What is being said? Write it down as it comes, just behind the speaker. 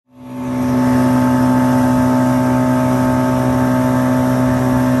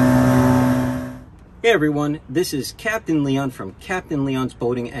everyone, this is Captain Leon from Captain Leon's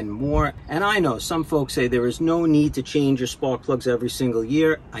Boating and More. And I know some folks say there is no need to change your spark plugs every single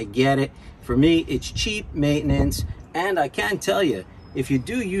year. I get it. For me, it's cheap maintenance. And I can tell you, if you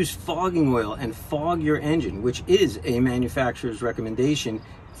do use fogging oil and fog your engine, which is a manufacturer's recommendation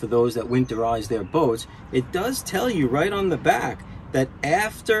for those that winterize their boats, it does tell you right on the back that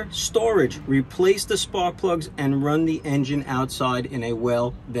after storage, replace the spark plugs and run the engine outside in a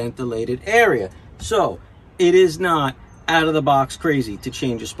well-ventilated area. So it is not out of the box crazy to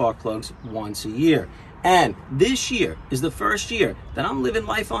change your spark plugs once a year. And this year is the first year that I'm living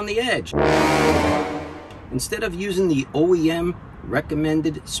life on the edge. Instead of using the OEM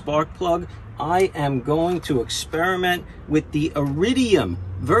recommended spark plug, I am going to experiment with the Iridium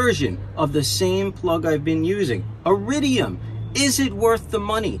version of the same plug I've been using. Iridium. Is it worth the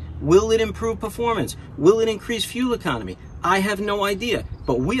money? Will it improve performance? Will it increase fuel economy? I have no idea,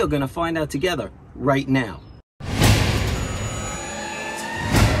 but we are going to find out together right now.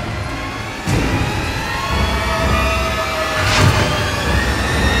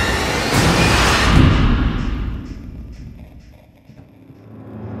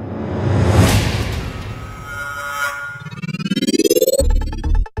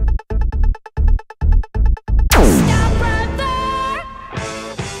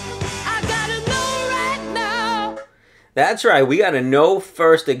 That's right, we got to know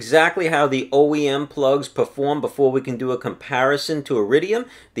first exactly how the OEM plugs perform before we can do a comparison to Iridium.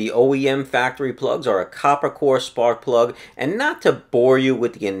 The OEM factory plugs are a copper core spark plug, and not to bore you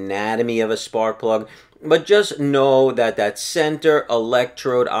with the anatomy of a spark plug, but just know that that center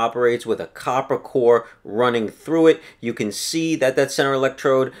electrode operates with a copper core running through it. You can see that that center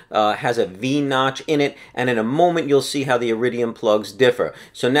electrode has a V notch in it, and in a moment you'll see how the Iridium plugs differ.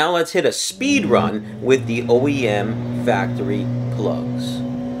 So now let's hit a speed run with the OEM factory plugs.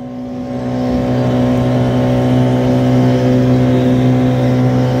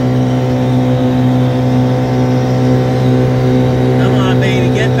 Come on,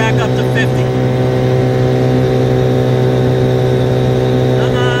 baby, get back up to 50.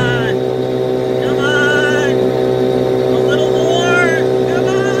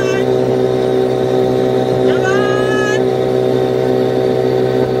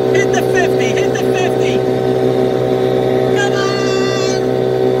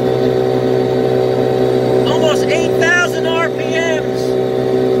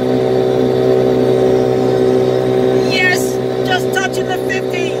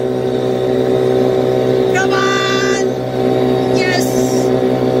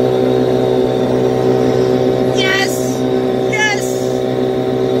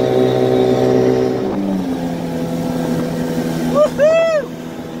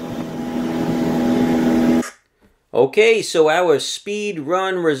 Okay, so our speed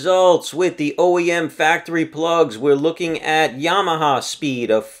run results with the OEM factory plugs. We're looking at Yamaha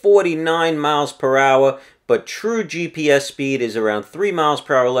speed of 49 miles per hour, but true GPS speed is around 3 miles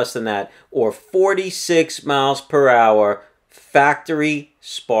per hour less than that, or 46 miles per hour factory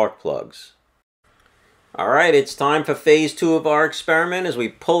spark plugs. Alright, it's time for phase 2 of our experiment as we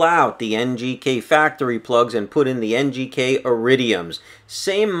pull out the NGK factory plugs and put in the NGK Iridiums.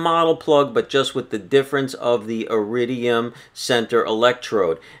 Same model plug, but just with the difference of the Iridium center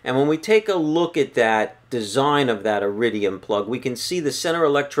electrode. And when we take a look at that design of that Iridium plug, we can see the center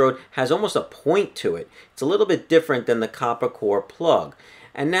electrode has almost a point to it. It's a little bit different than the copper core plug.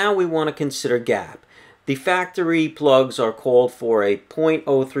 And now we want to consider gap. The factory plugs are called for a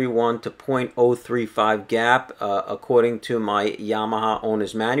 0.031 to 0.035 gap according to my Yamaha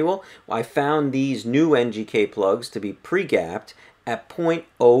owner's manual. I found these new NGK plugs to be pre-gapped at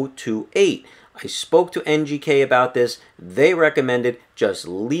 0.028. I spoke to NGK about this. They recommended just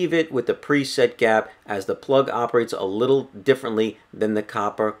leave it with the preset gap as the plug operates a little differently than the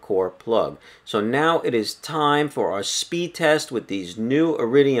copper core plug. So now it is time for our speed test with these new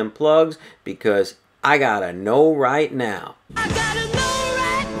Iridium plugs because I gotta know right now.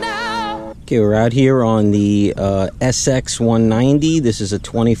 Okay, we're out here on the SX190. This is a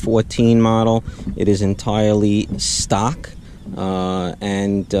 2014 model. It is entirely stock.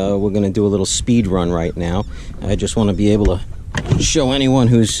 And we're going to do a little speed run right now. I just want to be able to show anyone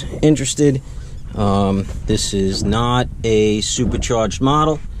who's interested. This is not a supercharged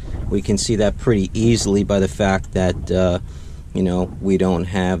model. We can see that pretty easily by the fact that you know, we don't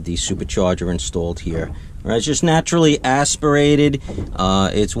have the supercharger installed here. Right, it's just naturally aspirated.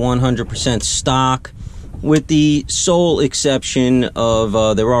 It's 100% stock, with the sole exception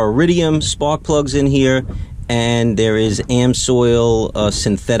of there are Iridium spark plugs in here, and there is Amsoil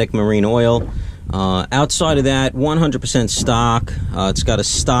synthetic marine oil. Outside of that, 100% stock. It's got a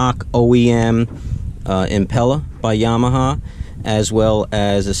stock OEM impeller by Yamaha, as well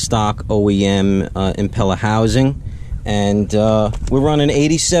as a stock OEM impeller housing. And we're running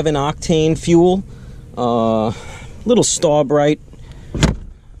 87 octane fuel, little Starbright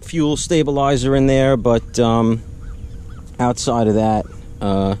fuel stabilizer in there, but outside of that,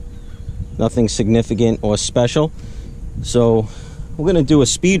 nothing significant or special. So we're going to do a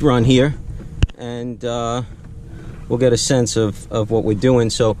speed run here, and we'll get a sense of what we're doing.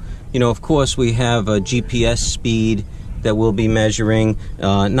 So, you know, of course, we have a GPS speed that we'll be measuring,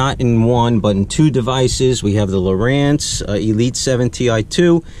 not in one, but in two devices. We have the Lowrance Elite 7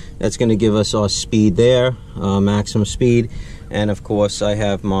 Ti2. That's going to give us our speed there, maximum speed. And of course, I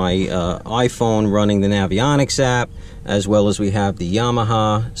have my iPhone running the Navionics app, as well as we have the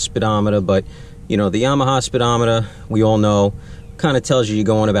Yamaha speedometer. But, you know, the Yamaha speedometer, we all know, kind of tells you you're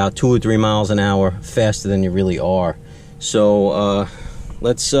going about 2 or 3 miles an hour faster than you really are. So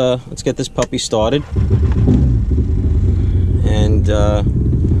let's get this puppy started. And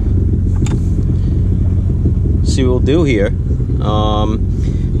see what we'll do here.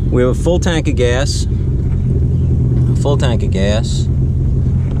 We have a full tank of gas,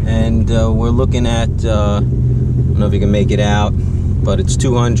 and we're looking at, I don't know if you can make it out, but it's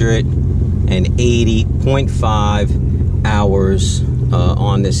 280.5 hours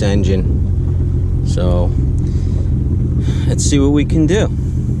on this engine. So let's see what we can do.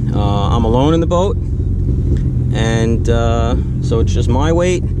 I'm alone in the boat, and so it's just my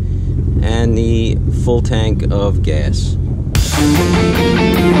weight and the full tank of gas.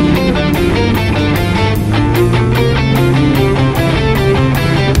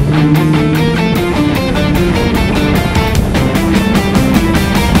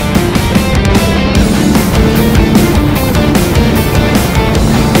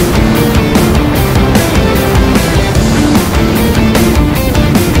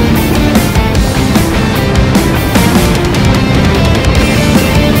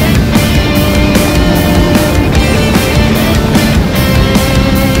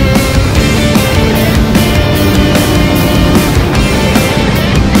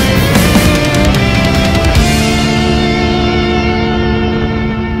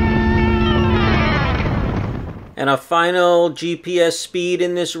 And our final GPS speed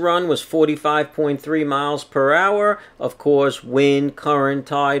in this run was 45.3 miles per hour. Of course, wind, current,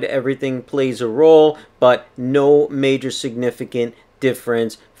 tide, everything plays a role, but no major significant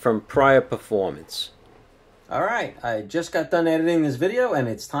difference from prior performance. All right, I just got done editing this video, and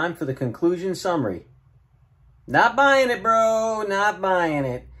it's time for the conclusion summary. Not buying it, bro. Not buying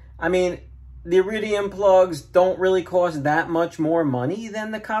it. I mean, the Iridium plugs don't really cost that much more money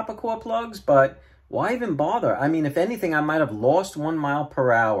than the copper core plugs, but why even bother? I mean, if anything, I might have lost 1 mile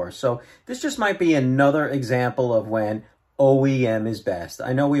per hour. So this just might be another example of when OEM is best.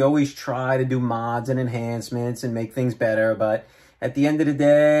 I know we always try to do mods and enhancements and make things better, but at the end of the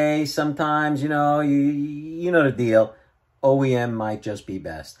day, sometimes, you know the deal. OEM might just be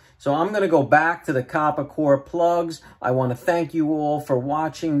best. So I'm going to go back to the copper core plugs. I want to thank you all for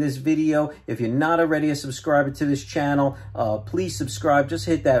watching this video. If you're not already a subscriber to this channel, please subscribe. Just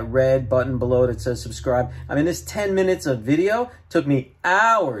hit that red button below that says subscribe. I mean, this 10 minutes of video took me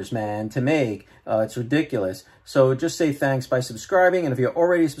hours, man, to make. It's ridiculous. So just say thanks by subscribing. And if you're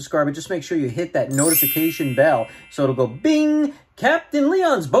already a subscriber, just make sure you hit that notification bell so it'll go bing. Captain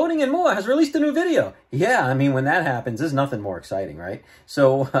Leon's Boating and More has released a new video. Yeah, I mean, when that happens, there's nothing more exciting, right?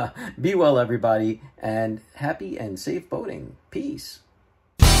 So be well, everybody, and happy and safe boating. Peace.